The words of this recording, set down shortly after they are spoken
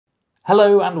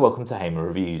Hello and welcome to Hamer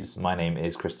Reviews. My name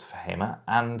is Christopher Hamer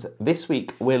and this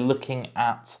week we're looking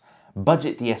at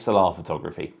budget DSLR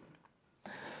photography.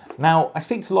 Now, I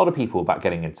speak to a lot of people about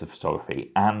getting into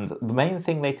photography and the main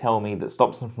thing they tell me that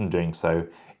stops them from doing so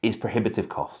is prohibitive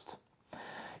cost.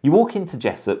 You walk into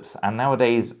Jessop's and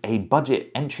nowadays a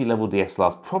budget entry-level DSLR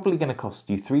is probably going to cost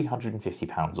you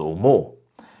 £350 or more.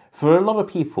 For a lot of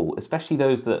people, especially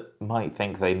those that might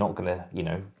think they're not going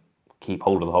to, keep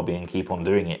hold of the hobby and keep on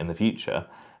doing it in the future,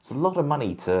 it's a lot of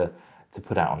money to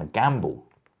put out on a gamble.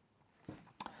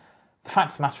 The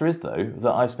fact of the matter is though,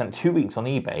 that I've spent 2 weeks on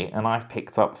eBay and I've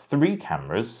picked up 3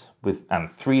 cameras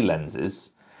and 3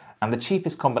 lenses, and the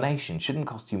cheapest combination shouldn't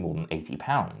cost you more than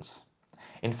 £80.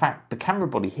 In fact, the camera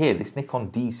body here, this Nikon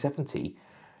D70,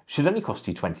 should only cost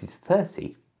you 20 to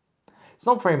 30. It's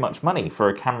not very much money for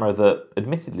a camera that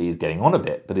admittedly is getting on a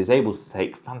bit, but is able to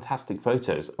take fantastic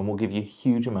photos and will give you a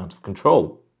huge amount of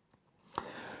control.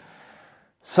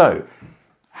 So,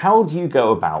 how do you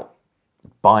go about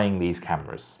buying these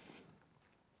cameras?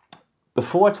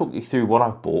 Before I talk you through what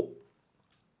I've bought,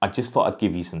 I just thought I'd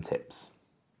give you some tips.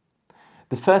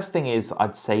 The first thing is,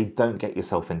 I'd say don't get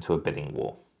yourself into a bidding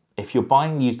war. If you're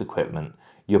buying used equipment,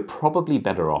 you're probably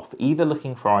better off either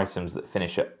looking for items that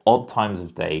finish at odd times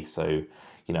of day, so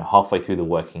halfway through the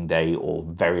working day or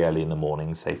very early in the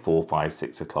morning, say 4, 5,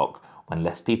 6 o'clock, when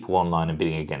less people online are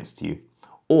bidding against you,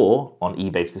 or on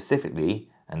eBay specifically,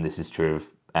 and this is true of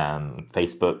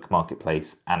Facebook,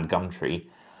 Marketplace and Gumtree,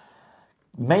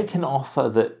 make an offer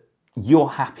that you're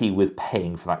happy with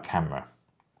paying for that camera.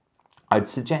 I'd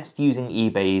suggest using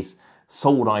eBay's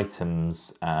sold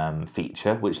items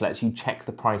feature, which lets you check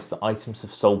the price that items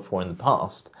have sold for in the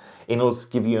past in order to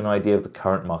give you an idea of the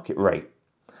current market rate.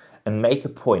 And make a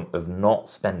point of not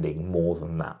spending more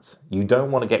than that. You don't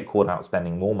want to get caught out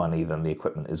spending more money than the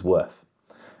equipment is worth.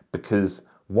 Because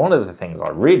one of the things I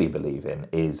really believe in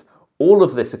is all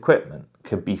of this equipment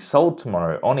could be sold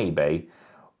tomorrow on eBay,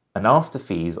 and after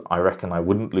fees, I reckon I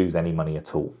wouldn't lose any money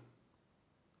at all.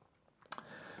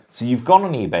 So you've gone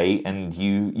on eBay and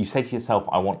you say to yourself,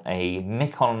 I want a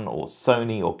Nikon or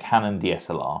Sony or Canon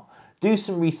DSLR. Do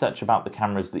some research about the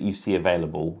cameras that you see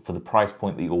available for the price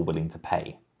point that you're willing to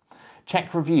pay.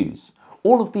 Check reviews.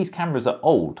 All of these cameras are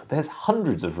old. There's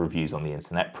hundreds of reviews on the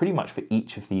internet, pretty much for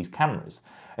each of these cameras.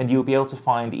 And you'll be able to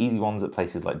find easy ones at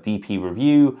places like DP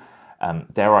Review,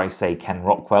 dare I say Ken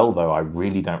Rockwell, though I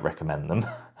really don't recommend them.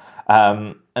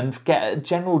 And get a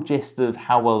general gist of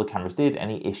how well the cameras did,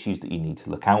 any issues that you need to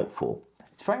look out for.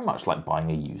 It's very much like buying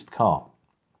a used car.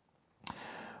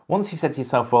 Once you've said to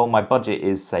yourself, well, my budget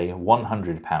is, say,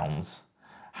 £100,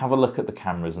 have a look at the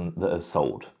cameras that are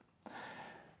sold.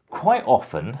 Quite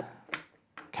often,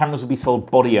 cameras will be sold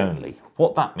body only.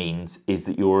 What that means is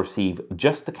that you'll receive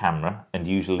just the camera and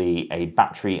usually a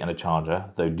battery and a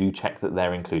charger, though do check that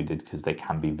they're included because they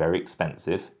can be very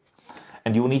expensive.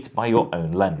 And you will need to buy your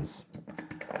own lens.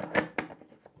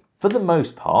 For the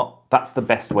most part, that's the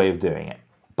best way of doing it.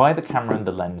 Buy the camera and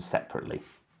the lens separately.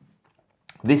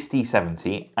 This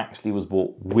D70 actually was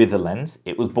bought with a lens.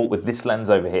 It was bought with this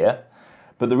lens over here.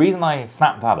 But the reason I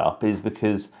snapped that up is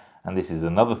because, and this is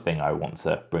another thing I want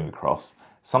to bring across,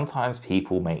 sometimes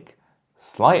people make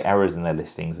slight errors in their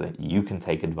listings that you can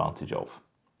take advantage of.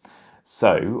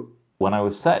 So when I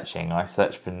was searching, I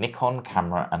searched for Nikon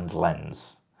camera and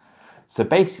lens. So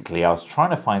basically, I was trying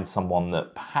to find someone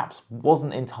that perhaps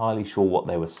wasn't entirely sure what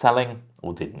they were selling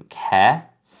or didn't care.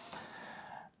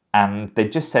 And they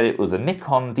just said it was a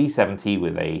Nikon D70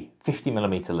 with a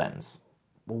 50mm lens.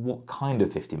 Well, what kind of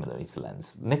 50mm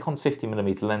lens? Nikon's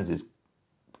 50mm lenses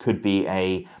could be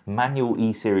a manual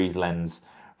E-series lens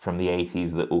from the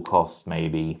 80s that will cost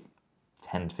maybe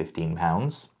 £10 to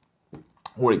 £15.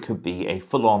 Or it could be a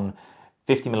full-on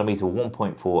 50mm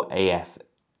 1.4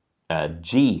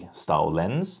 AF-G style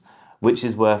lens, which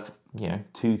is worth,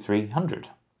 £200–300.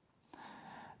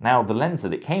 Now, the lens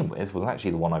that it came with was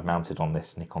actually the one I've mounted on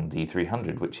this Nikon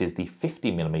D300, which is the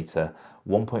 50mm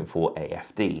 1.4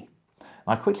 AF-D.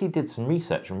 I quickly did some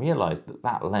research and realised that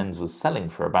that lens was selling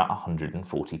for about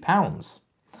 £140.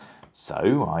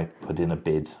 So I put in a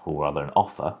bid, or rather an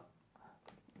offer,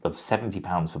 of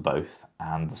 £70 for both,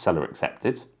 and the seller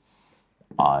accepted.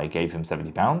 I gave him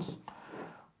 £70.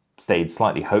 Stayed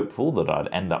slightly hopeful that I'd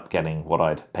end up getting what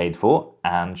I'd paid for,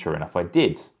 and sure enough I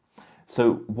did.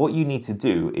 So what you need to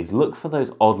do is look for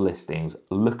those odd listings,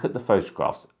 look at the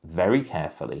photographs very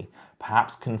carefully,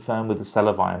 perhaps confirm with the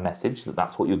seller via message that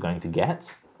that's what you're going to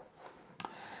get,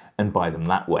 and buy them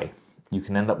that way. You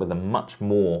can end up with a much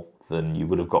more than you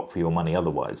would have got for your money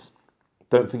otherwise.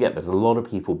 Don't forget, there's a lot of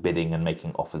people bidding and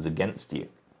making offers against you.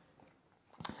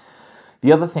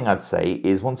 The other thing I'd say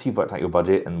is once you've worked out your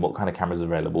budget and what kind of cameras are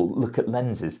available, look at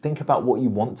lenses. Think about what you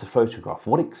want to photograph,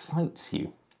 what excites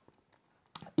you.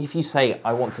 If you say,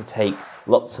 I want to take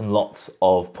lots and lots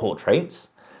of portraits,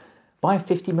 buy a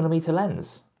 50mm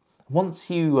lens.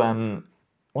 Once you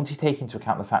take into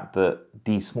account the fact that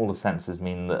these smaller sensors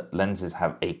mean that lenses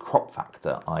have a crop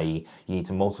factor, i.e. you need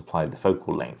to multiply the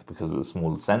focal length because of the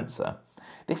smaller sensor,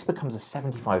 this becomes a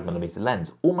 75mm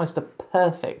lens, almost a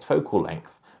perfect focal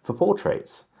length for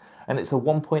portraits. And it's a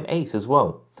 1.8 as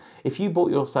well. If you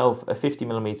bought yourself a an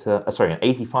 85mm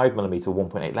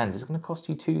 1.8 lens, it's going to cost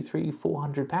you £200,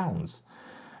 £300, £400.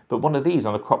 But one of these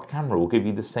on a cropped camera will give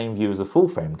you the same view as a full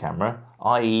frame camera,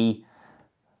 i.e.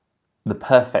 the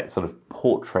perfect sort of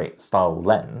portrait style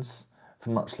lens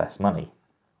for much less money.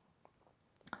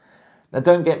 Now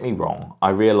don't get me wrong,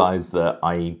 I realise that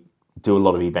I do a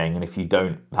lot of eBaying, and if you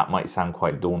don't, that might sound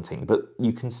quite daunting, but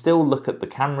you can still look at the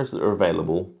cameras that are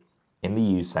available in the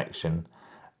used section.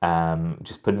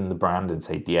 Just put in the brand and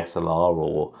say DSLR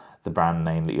or the brand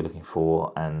name that you're looking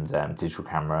for and digital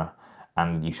camera,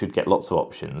 and you should get lots of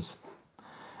options.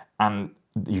 And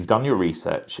you've done your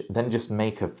research, then just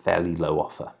make a fairly low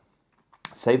offer.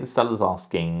 Say the seller's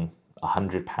asking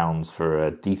 £100 for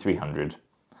a D300,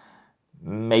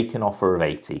 make an offer of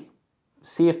 80.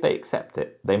 See if they accept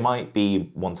it. They might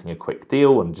be wanting a quick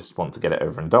deal and just want to get it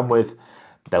over and done with.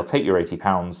 They'll take your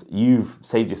 £80. You've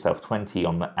saved yourself 20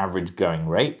 on the average going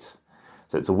rate.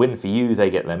 So it's a win for you.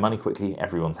 They get their money quickly.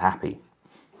 Everyone's happy.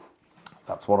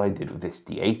 That's what I did with this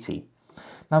D80.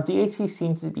 Now D80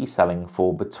 seems to be selling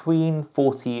for between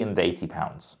 £40 and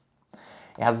 £80.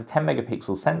 It has a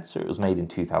 10-megapixel sensor. It was made in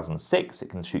 2006. It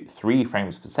can shoot 3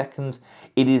 frames per second.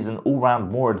 It is an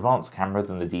all-round more advanced camera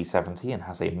than the D70 and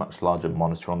has a much larger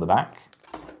monitor on the back.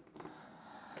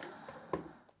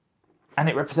 And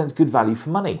it represents good value for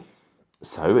money.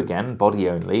 So again, body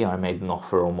only, I made an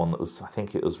offer on one that was, I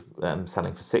think it was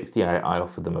selling for 60. I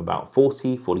offered them about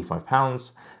 40,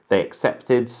 £45. They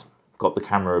accepted, got the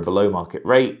camera below market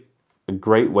rate. A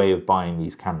great way of buying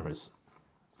these cameras.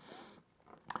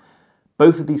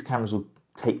 Both of these cameras will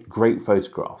take great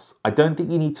photographs. I don't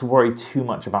think you need to worry too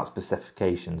much about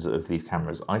specifications of these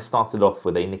cameras. I started off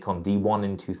with a Nikon D1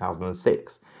 in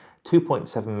 2006,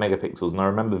 2.7 megapixels, and I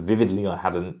remember vividly I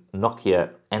had a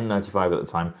Nokia N95 at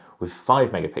the time with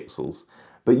 5 megapixels,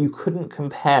 but you couldn't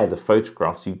compare the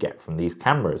photographs you get from these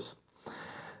cameras.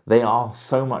 They are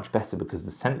so much better because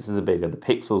the sensors are bigger, the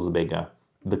pixels are bigger,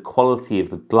 the quality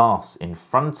of the glass in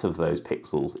front of those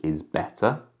pixels is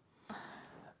better.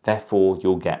 Therefore,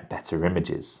 you'll get better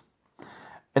images.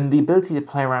 And the ability to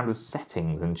play around with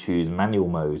settings and choose manual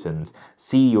mode and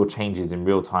see your changes in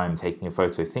real time taking a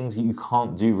photo, things that you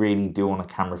can't really do on a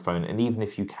camera phone, and even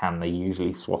if you can, they're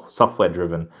usually software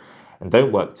driven and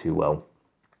don't work too well.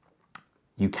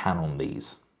 You can on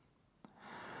these.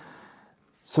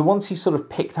 So once you've sort of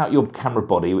picked out your camera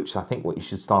body, which I think what you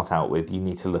should start out with, you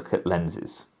need to look at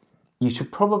lenses. You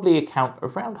should probably account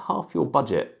around half your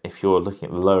budget if you're looking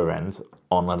at the lower end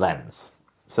on a lens.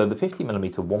 So the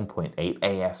 50mm 1.8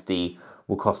 AF-D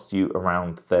will cost you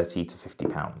around £30 to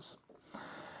 £50.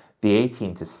 The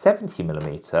 18 to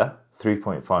 70mm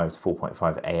 3.5 to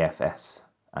 4.5 AFS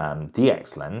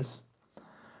DX lens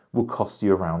will cost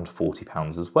you around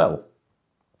 £40 as well.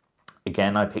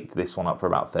 Again, I picked this one up for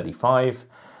about £35,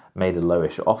 made a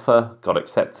lowish offer, got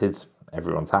accepted,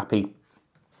 everyone's happy.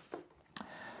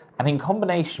 And in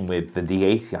combination with the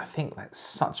D80, I think that's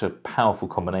such a powerful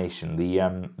combination.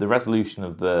 The resolution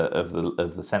of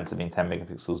the sensor being 10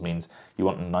 megapixels means you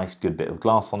want a nice good bit of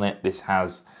glass on it. This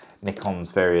has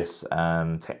Nikon's various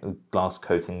glass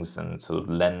coatings and sort of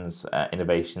lens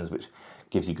innovations, which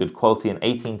gives you good quality. And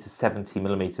 18 to 70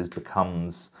 millimeters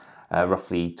becomes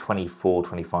roughly 24,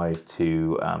 25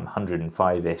 to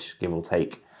 105-ish, give or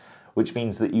take, which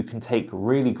means that you can take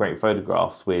really great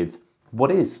photographs with what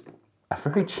is a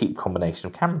very cheap combination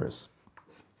of cameras.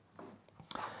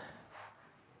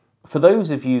 For those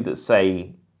of you that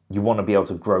say you want to be able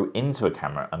to grow into a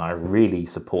camera, and I really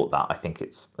support that, I think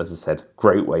it's, as I said, a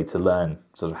great way to learn,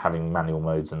 sort of having manual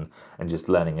modes and just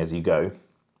learning as you go.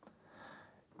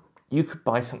 You could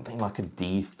buy something like a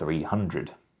D300.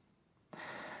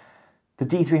 The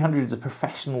D300 is a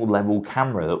professional level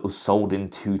camera that was sold in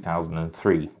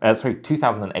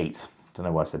 2008. Don't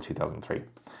know why I said 2003.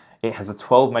 It has a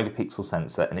 12 megapixel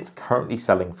sensor and it's currently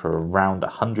selling for around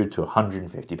 £100 to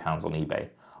 £150 on eBay.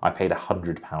 I paid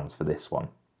 £100 for this one.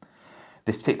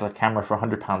 This particular camera for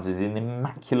 £100 is in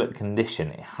immaculate condition.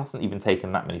 It hasn't even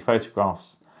taken that many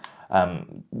photographs.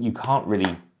 You can't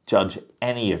really judge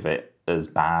any of it as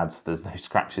bad. There's no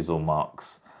scratches or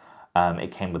marks.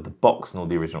 It came with the box and all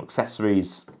the original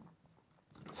accessories.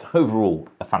 So overall,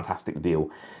 a fantastic deal.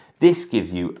 This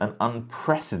gives you an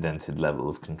unprecedented level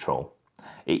of control.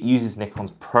 It uses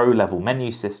Nikon's Pro level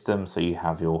menu system, so you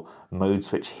have your mode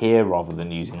switch here rather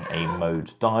than using a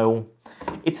mode dial.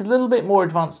 It's a little bit more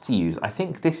advanced to use. I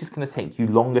think this is going to take you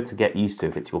longer to get used to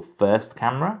if it's your first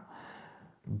camera,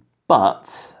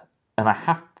 but, and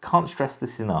I can't stress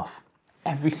this enough,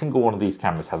 every single one of these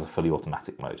cameras has a fully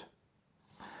automatic mode.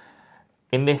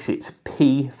 In this, it's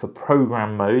P for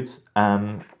program modes.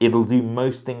 It'll do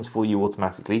most things for you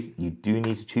automatically. You do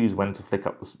need to choose when to flick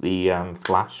up the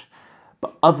flash.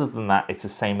 But other than that, it's the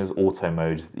same as auto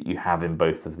mode that you have in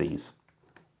both of these.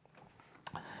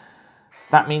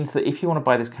 That means that if you want to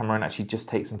buy this camera and actually just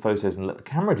take some photos and let the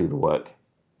camera do the work,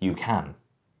 you can.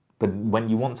 But when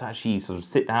you want to actually sort of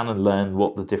sit down and learn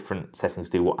what the different settings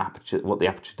do, what the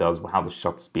aperture does, how the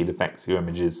shutter speed affects your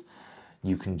images,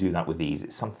 you can do that with these.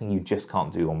 It's something you just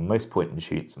can't do on most point and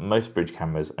shoots, most bridge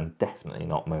cameras, and definitely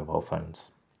not mobile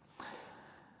phones.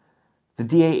 The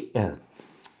D8, I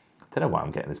don't know why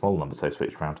I'm getting this model number so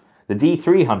switched around. The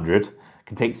D300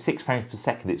 can take 6 frames per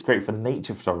second. It's great for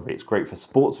nature photography. It's great for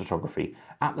sports photography.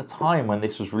 At the time when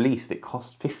this was released, it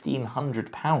cost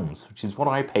 £1,500, which is what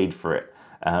I paid for it,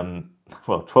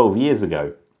 well, 12 years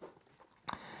ago.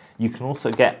 You can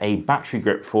also get a battery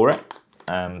grip for it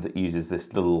that uses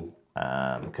this little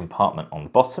compartment on the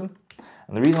bottom.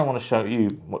 And the reason I want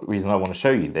to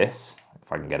show you, this,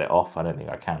 if I can get it off, I don't think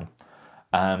I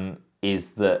can,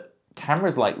 is that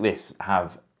cameras like this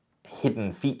have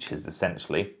hidden features,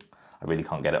 essentially. I really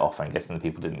can't get it off, I'm guessing the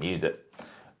people didn't use it.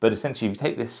 But essentially, if you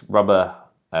take this rubber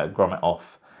grommet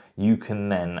off, you can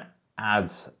then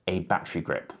add a battery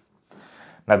grip.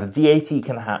 Now the D80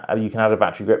 you can add a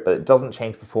battery grip, but it doesn't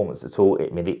change performance at all.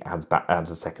 It merely adds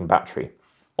a second battery.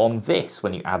 On this,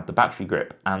 when you add the battery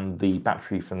grip and the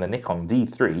battery from the Nikon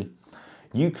D3,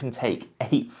 you can take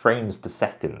 8 frames per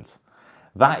second.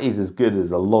 That is as good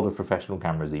as a lot of professional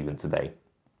cameras even today.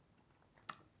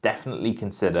 Definitely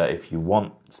consider, if you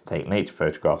want to take nature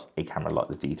photographs, a camera like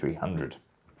the D300.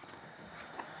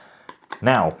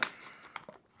 Now,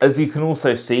 as you can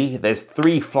also see, there's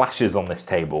 3 flashes on this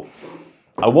table.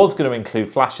 I was going to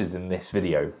include flashes in this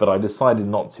video, but I decided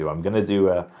not to. I'm going to do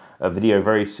a video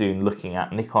very soon looking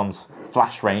at Nikon's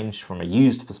flash range from a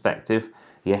used perspective,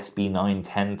 the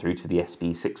SB910 through to the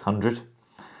SB600.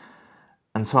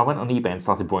 And so I went on eBay and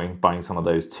started buying some of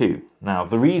those too. Now,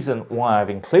 the reason why I've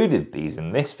included these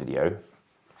in this video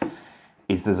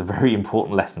is there's a very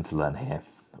important lesson to learn here,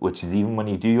 which is even when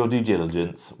you do your due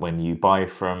diligence, when you buy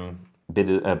from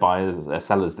buyers,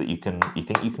 sellers that you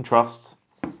think you can trust,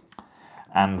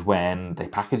 and when they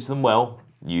package them well,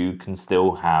 you can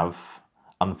still have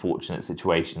unfortunate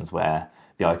situations where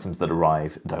the items that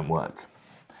arrive don't work.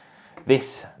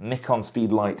 This Nikon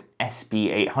Speedlight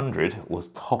SB800 was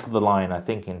top of the line, I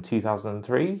think, in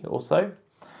 2003 or so.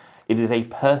 It is a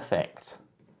perfect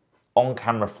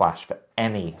on-camera flash for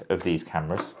any of these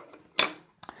cameras.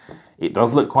 It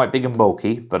does look quite big and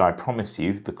bulky, but I promise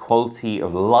you the quality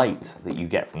of light that you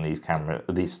get from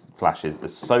these flashes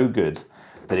is so good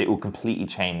that it will completely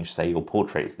change, say, your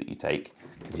portraits that you take,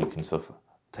 because you can sort of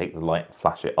take the light,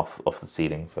 flash it off the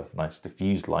ceiling for nice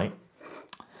diffused light.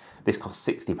 This costs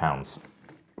 £60.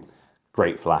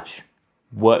 Great flash.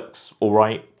 Works all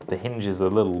right. The hinge is a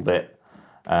little bit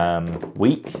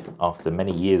weak after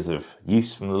many years of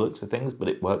use from the looks of things, but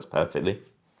it works perfectly.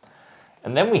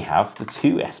 And then we have the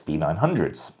 2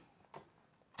 SB900s.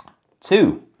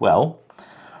 Well,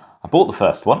 I bought the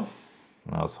first one.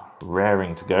 And I was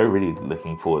raring to go, really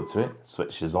looking forward to it.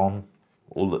 Switches on,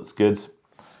 all looks good.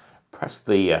 Press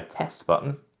the test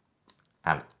button,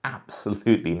 and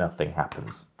absolutely nothing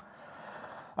happens.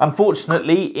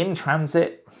 Unfortunately, in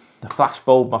transit, the flash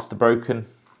bulb must have broken,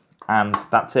 and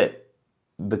that's it.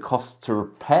 The cost to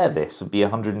repair this would be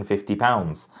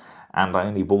 £150, and I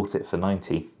only bought it for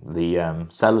 £90. The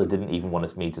seller didn't even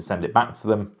want me to send it back to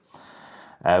them.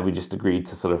 We just agreed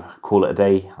to sort of call it a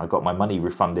day. I got my money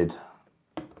refunded.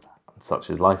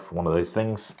 Such is life, one of those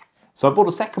things. So I bought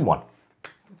a second one.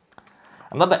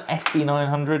 Another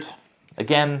SB900.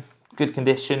 Again, good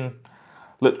condition.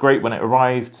 Looked great when it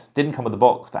arrived. Didn't come with the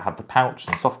box, but had the pouch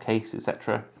and soft case,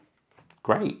 etc.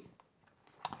 Great.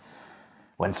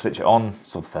 When switch it on,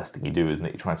 so the first thing you do, isn't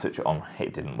it? You try and switch it on.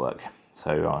 It didn't work.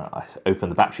 So I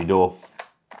opened the battery door,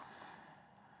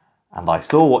 and I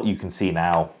saw what you can see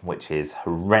now, which is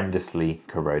horrendously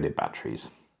corroded batteries.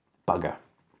 Bugger.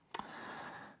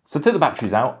 So I took the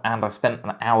batteries out, and I spent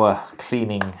an hour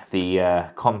cleaning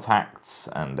the contacts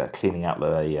and cleaning out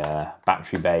the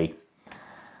battery bay.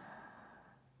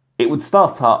 It would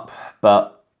start up,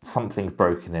 but something's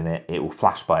broken in it. It will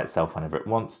flash by itself whenever it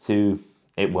wants to.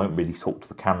 it won't really talk to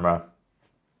the camera.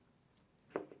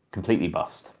 Completely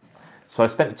bust. So I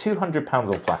spent £200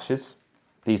 on flashes.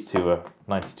 These two are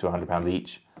 90 to £100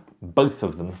 each. Both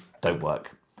of them don't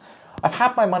work. I've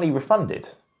had my money refunded.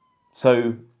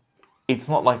 So it's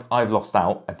not like I've lost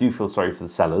out. I do feel sorry for the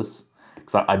sellers,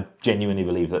 because I genuinely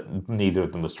believe that neither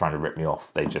of them was trying to rip me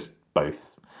off. They just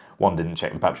both, one didn't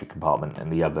check the battery compartment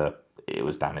and the other, it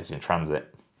was damaged in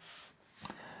transit.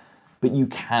 But you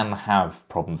can have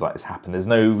problems like this happen. There's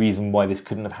no reason why this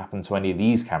couldn't have happened to any of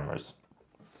these cameras.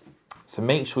 So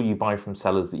make sure you buy from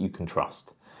sellers that you can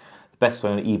trust. The best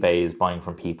way on eBay is buying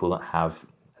from people that have,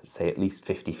 say, at least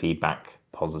 50 feedback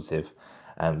positive,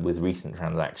 with recent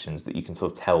transactions that you can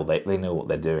sort of tell they know what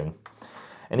they're doing.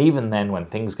 And even then, when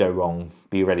things go wrong,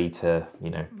 be ready to,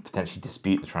 potentially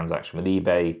dispute the transaction with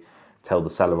eBay, tell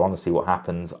the seller honestly what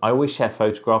happens. I always share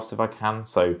photographs if I can.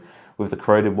 So with the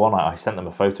corroded one, I sent them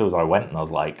a photo as I went, and I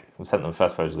sent them the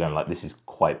first photos going like, this is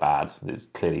quite bad. There's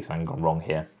clearly something gone wrong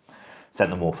here. Sent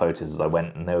them more photos as I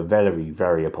went, and they were very,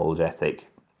 very apologetic.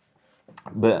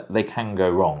 But they can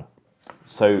go wrong.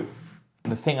 So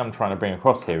the thing I'm trying to bring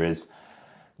across here is,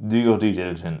 do your due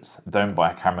diligence. Don't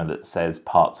buy a camera that says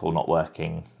parts are not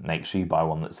working. Make sure you buy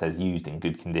one that says used in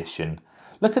good condition.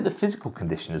 Look at the physical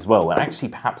condition as well, and actually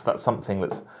perhaps that's something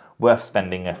that's worth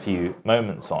spending a few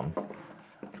moments on.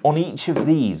 On each of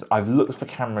these, I've looked for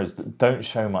cameras that don't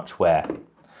show much wear.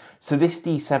 So this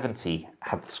D70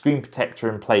 had the screen protector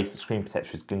in place. The screen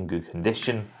protector is in good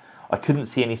condition. I couldn't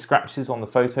see any scratches on the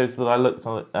photos that I looked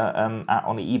on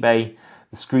eBay.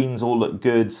 The screens all look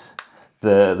good.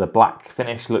 The black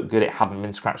finish looked good. It hadn't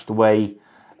been scratched away.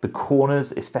 The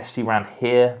corners, especially around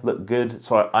here, look good.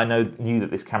 So I knew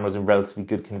that this camera was in relatively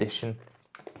good condition.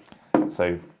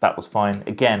 So that was fine.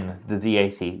 Again, the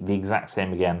D80, the exact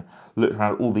same again. Looked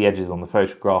around all the edges on the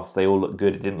photographs. They all look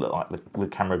good. It didn't look like the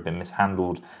camera had been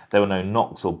mishandled. There were no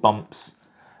knocks or bumps.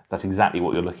 That's exactly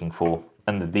what you're looking for.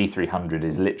 And the D300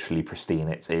 is literally pristine.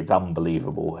 It's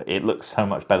unbelievable. It looks so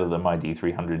much better than my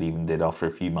D300 even did after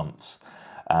a few months.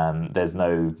 There's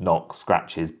no knocks,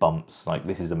 scratches, bumps. Like,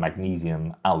 this is a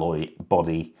magnesium alloy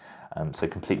body, so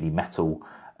completely metal.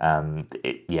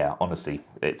 Yeah, honestly,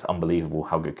 it's unbelievable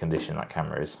how good condition that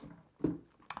camera is.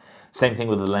 Same thing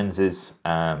with the lenses.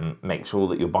 Make sure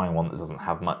that you're buying one that doesn't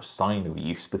have much sign of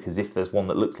use, because if there's one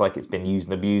that looks like it's been used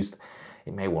and abused,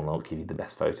 it may well not give you the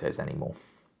best photos anymore.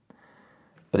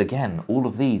 But again, all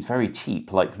of these very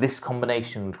cheap. Like, this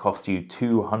combination would cost you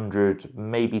 200,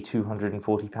 maybe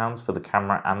 £240 for the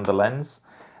camera and the lens.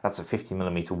 That's a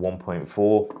 50mm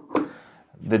 1.4.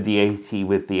 The D80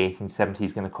 with the 1870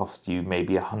 is going to cost you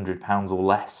maybe £100 or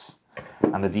less.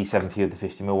 And the D70 with the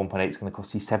 50mm 1.8 is going to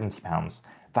cost you £70.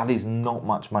 That is not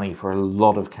much money for a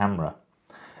lot of camera.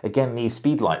 Again, these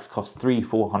speed lights cost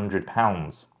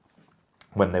 £300–400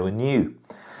 when they were new.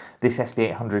 This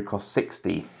SB800 cost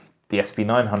 £60. The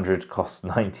SB900 costs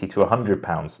 £90 to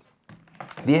 £100.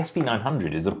 The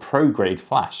SB900 is a pro-grade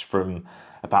flash from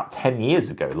about 10 years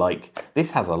ago. Like,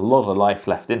 this has a lot of life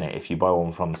left in it if you buy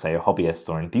one from, say, a hobbyist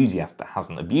or enthusiast that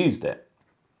hasn't abused it.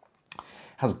 It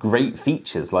has great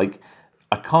features. Like,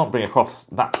 I can't bring across,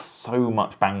 that's so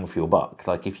much bang for your buck.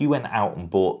 Like, if you went out and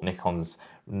bought Nikon's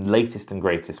latest and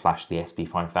greatest flash, the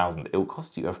SB5000, it will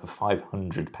cost you over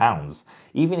 £500.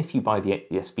 Even if you buy the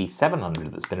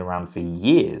SB700 that's been around for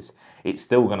years, it's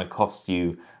still going to cost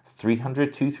you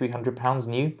 £200 to £300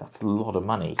 new. That's a lot of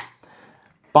money.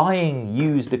 Buying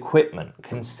used equipment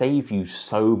can save you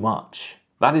so much.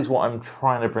 That is what I'm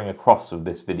trying to bring across with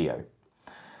this video.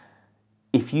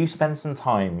 If you spend some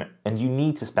time, and you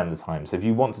need to spend the time, so if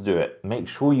you want to do it, make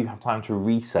sure you have time to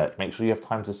research, make sure you have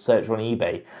time to search on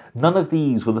eBay. None of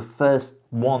these were the first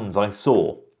ones I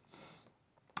saw.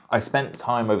 I spent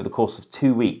time over the course of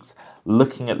 2 weeks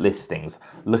looking at listings,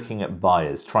 looking at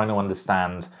buyers, trying to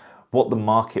understand what the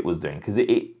market was doing, because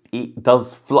it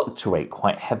does fluctuate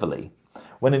quite heavily.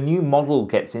 When a new model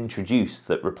gets introduced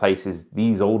that replaces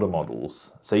these older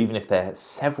models, so even if they're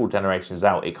several generations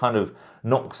out, it kind of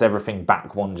knocks everything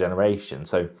back one generation.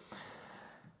 So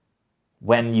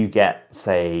when you get,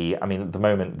 say, I mean, at the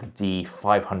moment, the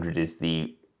D500 is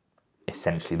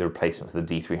essentially the replacement for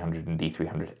the D300 and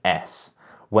D300S.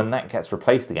 When that gets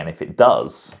replaced again, if it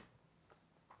does,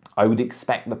 I would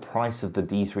expect the price of the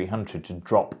D300 to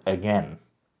drop again.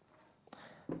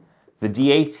 The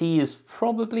D80 is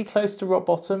probably close to rock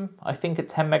bottom. I think at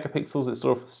 10 megapixels it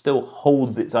sort of still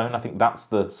holds its own. I think that's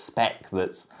the spec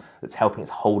that's helping it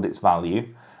hold its value.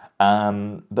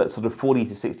 But sort of £40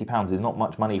 to £60 is not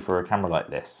much money for a camera like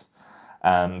this.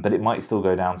 But it might still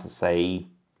go down to, say,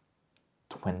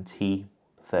 20,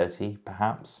 30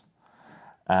 perhaps.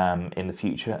 in the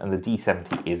future, and the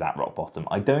D70 is at rock bottom.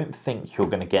 I don't think you're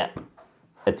going to get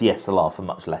a DSLR for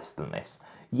much less than this.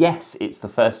 Yes, it's the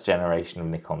first generation of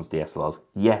Nikon's DSLRs.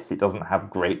 Yes, it doesn't have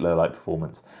great low light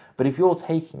performance. But if you're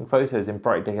taking photos in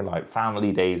bright daylight,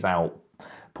 family days out,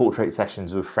 portrait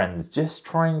sessions with friends, just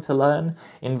trying to learn,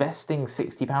 investing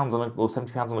 £60 or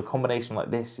 £70 on a combination like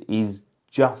this is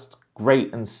just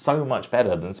great and so much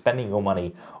better than spending your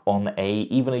money on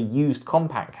even a used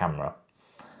compact camera.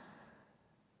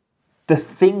 The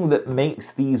thing that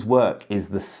makes these work is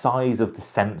the size of the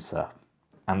sensor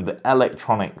and the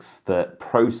electronics that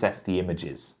process the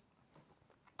images.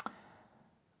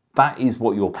 That is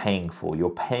what you're paying for. You're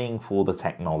paying for the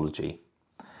technology.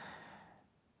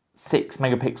 6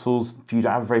 megapixels, if you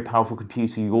don't have a very powerful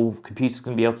computer, your computer's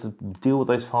going to be able to deal with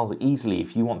those files easily.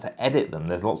 If you want to edit them,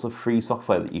 there's lots of free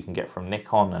software that you can get from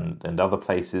Nikon and other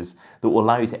places that will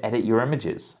allow you to edit your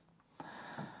images.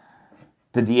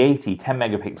 The D80, 10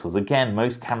 megapixels, again,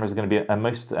 most cameras are going to be,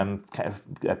 most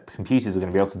computers are going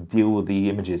to be able to deal with the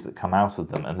images that come out of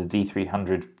them. And the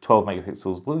D300, 12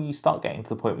 megapixels, well, you start getting to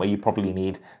the point where you probably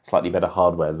need slightly better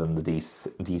hardware than the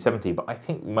D70, but I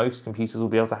think most computers will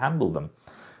be able to handle them.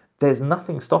 There's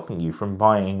nothing stopping you from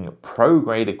buying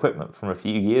pro-grade equipment from a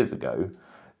few years ago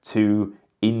to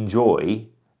enjoy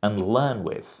and learn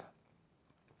with.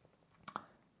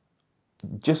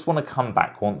 Just want to come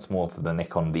back once more to the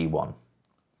Nikon D1.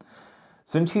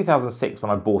 So in 2006,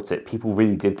 when I bought it, people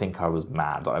really did think I was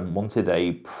mad. I wanted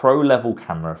a pro-level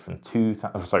camera from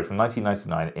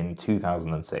 1999 in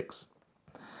 2006.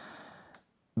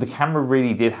 The camera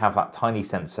really did have that tiny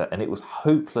sensor, and it was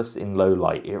hopeless in low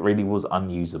light. It really was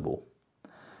unusable.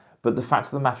 But the fact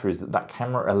of the matter is that that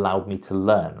camera allowed me to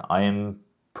learn. I am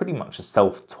pretty much a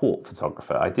self-taught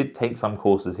photographer. I did take some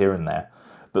courses here and there,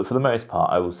 but for the most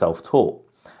part, I was self-taught.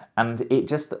 And it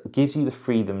just gives you the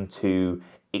freedom to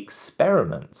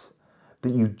experiment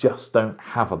that you just don't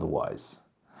have otherwise.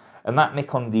 And that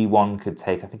Nikon D1 could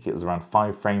take, I think it was around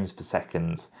 5 frames per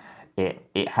second.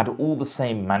 It had all the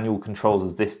same manual controls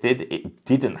as this did. It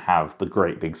didn't have the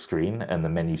great big screen and the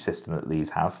menu system that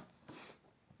these have.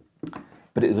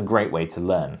 But it was a great way to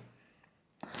learn.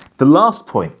 The last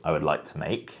point I would like to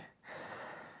make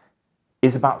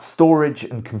is about storage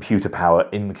and computer power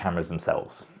in the cameras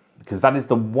themselves, because that is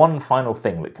the one final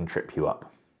thing that can trip you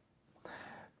up.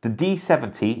 The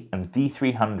D70 and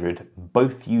D300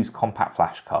 both use compact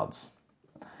flash cards.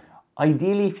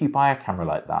 Ideally, if you buy a camera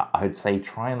like that, I'd say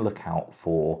try and look out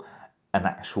for an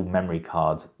actual memory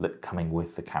card that coming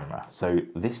with the camera. So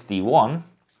this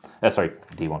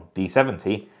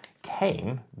D70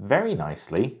 came very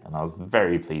nicely, and I was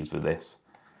very pleased with this,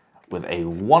 with a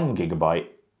 1 gigabyte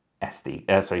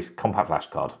compact flash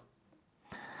card.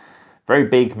 Very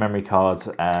big memory card.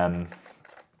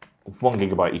 1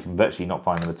 gigabyte, you can virtually not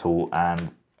find them at all,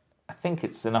 and I think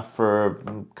it's enough for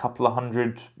a couple of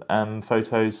hundred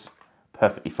photos,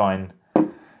 perfectly fine.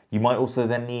 You might also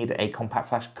then need a compact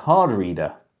flash card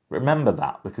reader. Remember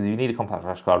that, because if you need a compact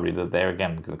flash card reader, they're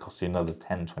again going to cost you another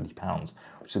 £10–20,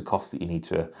 which is a cost that you need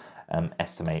to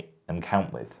estimate and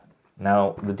count with.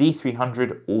 Now, the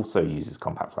D300 also uses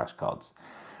compact flash cards.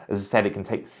 As I said, it can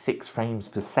take 6 frames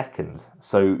per second,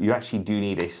 so you actually do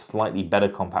need a slightly better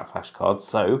compact flash card.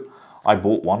 So I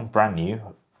bought one brand new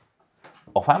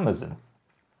off Amazon.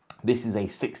 This is a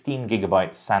 16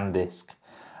 gigabyte SanDisk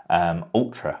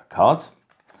Ultra card,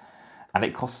 and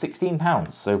it costs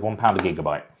 £16, so £1 a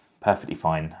gigabyte. Perfectly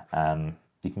fine.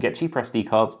 You can get cheaper SD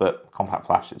cards, but compact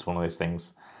flash, it's one of those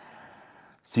things.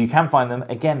 So you can find them.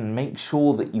 Again, make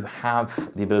sure that you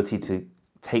have the ability to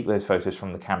take those photos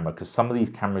from the camera, because some of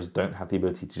these cameras don't have the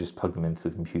ability to just plug them into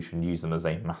the computer and use them as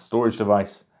a mass storage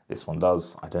device. This one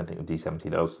does. I don't think the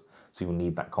D70 does. So you'll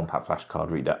need that compact flash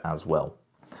card reader as well.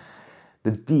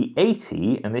 The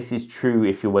D80, and this is true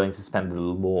if you're willing to spend a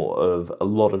little more, of a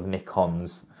lot of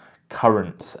Nikon's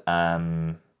current,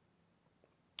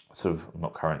 sort of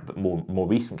not current, but more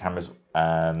recent cameras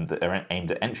that are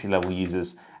aimed at entry-level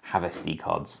users have SD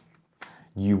cards.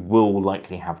 You will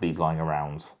likely have these lying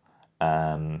around.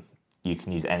 You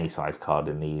can use any size card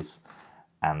in these,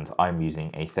 and I'm using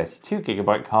a 32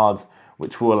 gigabyte card,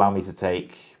 which will allow me to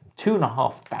take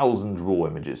 2,500 raw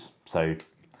images. So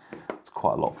it's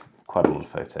quite a lot of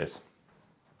photos.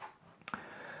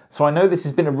 So I know this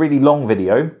has been a really long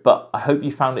video, but I hope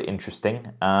you found it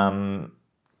interesting.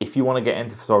 If you want to get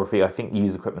into photography, I think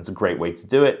used equipment's a great way to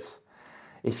do it.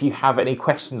 If you have any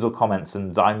questions or comments,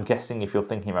 and I'm guessing if you're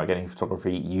thinking about getting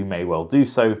photography, you may well do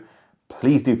so,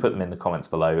 please do put them in the comments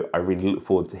below. I really look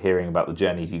forward to hearing about the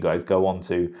journeys you guys go on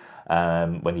to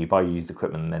when you buy used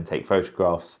equipment and then take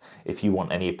photographs. If you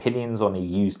want any opinions on your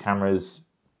used cameras,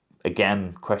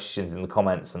 again, questions in the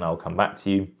comments and I'll come back to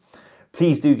you.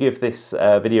 Please do give this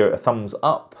video a thumbs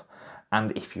up,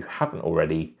 and if you haven't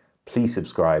already, please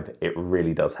subscribe, it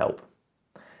really does help.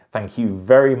 Thank you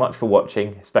very much for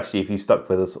watching, especially if you stuck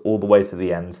with us all the way to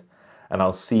the end, and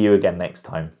I'll see you again next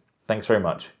time. Thanks very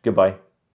much. Goodbye.